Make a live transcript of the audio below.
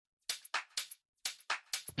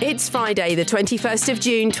It's Friday, the 21st of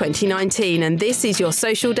June 2019, and this is your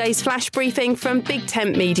Social Days flash briefing from Big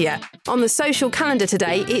Tent Media. On the social calendar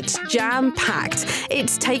today, it's jam-packed.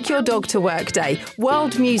 It's Take Your Dog to Work Day,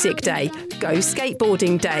 World Music Day, Go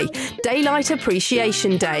Skateboarding Day, Daylight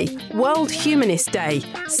Appreciation Day, World Humanist Day,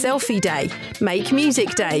 Selfie Day, Make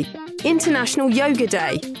Music Day, International Yoga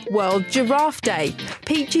Day, World Giraffe Day,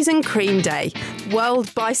 Peaches and Cream Day,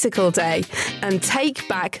 World Bicycle Day, and Take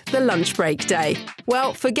Back the Lunch Break Day.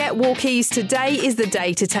 Well, forget walkies, today is the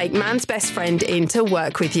day to take man's best friend into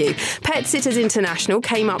work with you. Pet Sitters International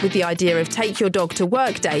came up with the idea of Take Your Dog to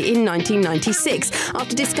Work Day in 1996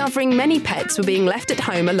 after discovering many pets were being left at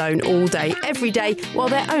home alone all day, every day, while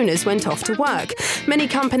their owners went off to work. Many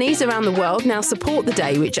companies around the world now support the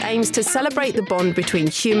day, which aims to celebrate the bond between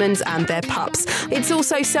humans and their pups. It's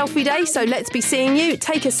also Selfie Day, so let's be seeing you.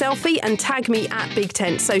 Take a selfie and tag me at Big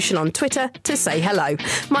Tent Social on Twitter to say hello.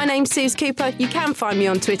 My name's Suze Cooper. You can find me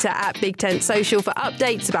on Twitter at Big Tent Social for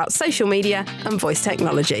updates about social media and voice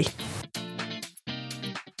technology.